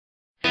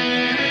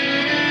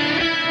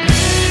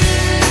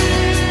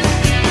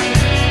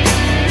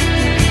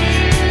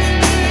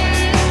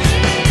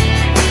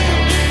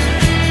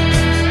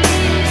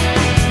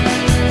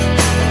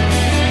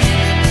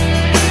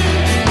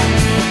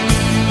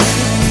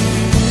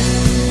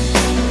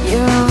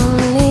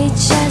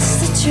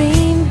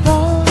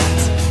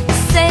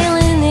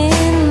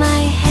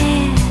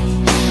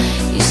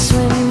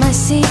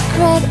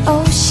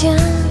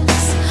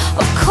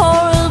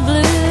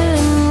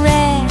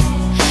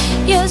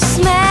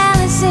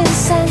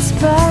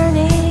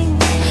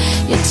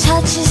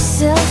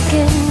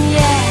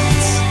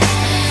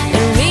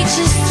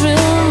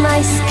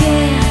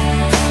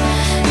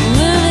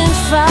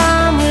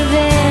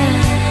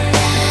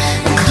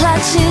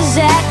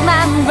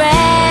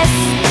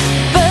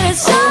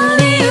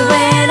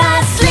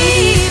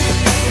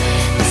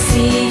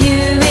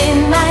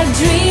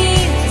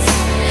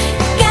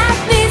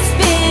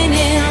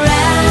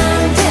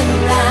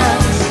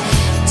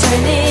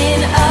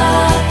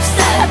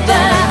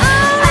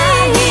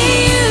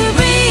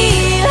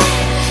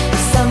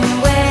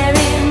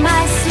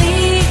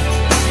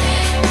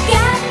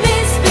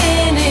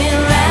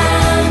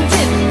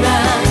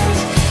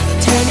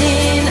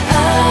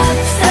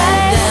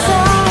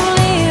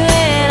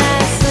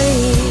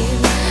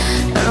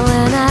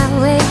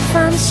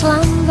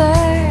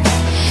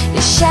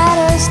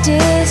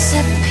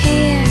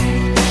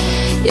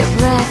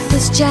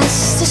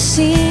just a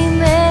sea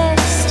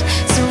mist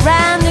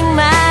surrounding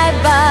my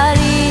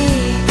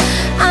body.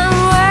 I'm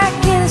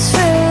working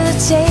through the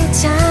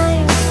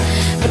daytime,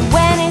 but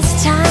when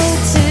it's time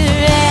to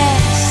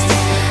rest,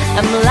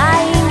 I'm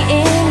lying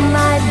in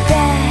my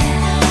bed,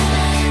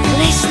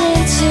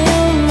 listening to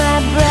my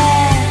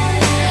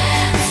breath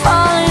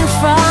falling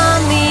from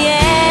the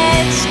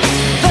edge.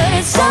 But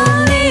it's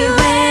only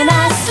when I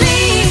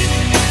sleep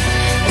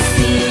I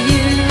see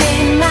you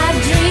in my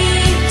dream.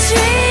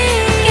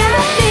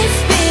 Got me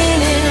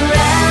spinning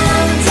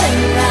round and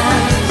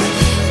round,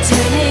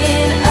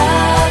 turning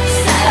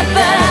upside.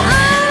 But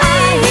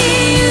I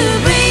hear you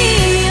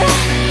breathe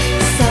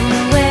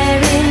somewhere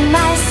in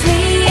my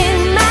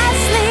sleep.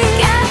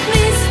 Got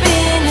me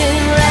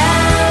spinning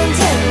round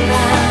and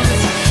round,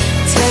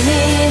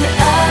 turning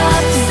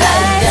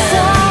upside down. It's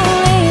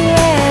only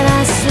when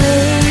I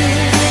sleep.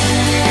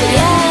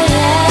 Yeah,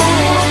 yeah,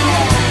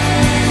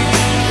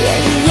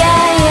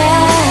 yeah, yeah.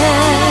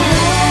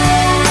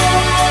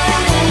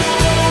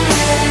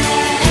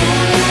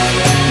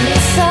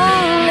 It's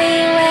only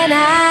when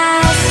I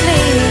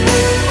sleep.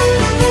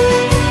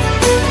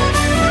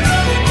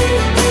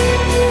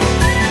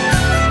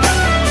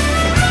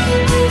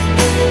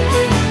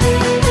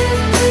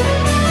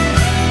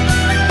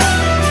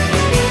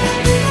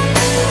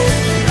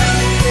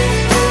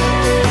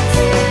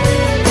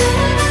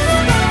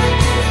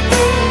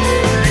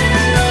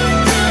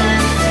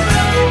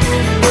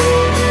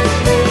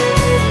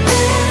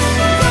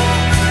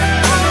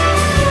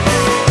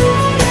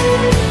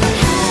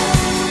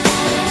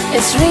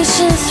 It's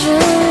reaching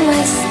through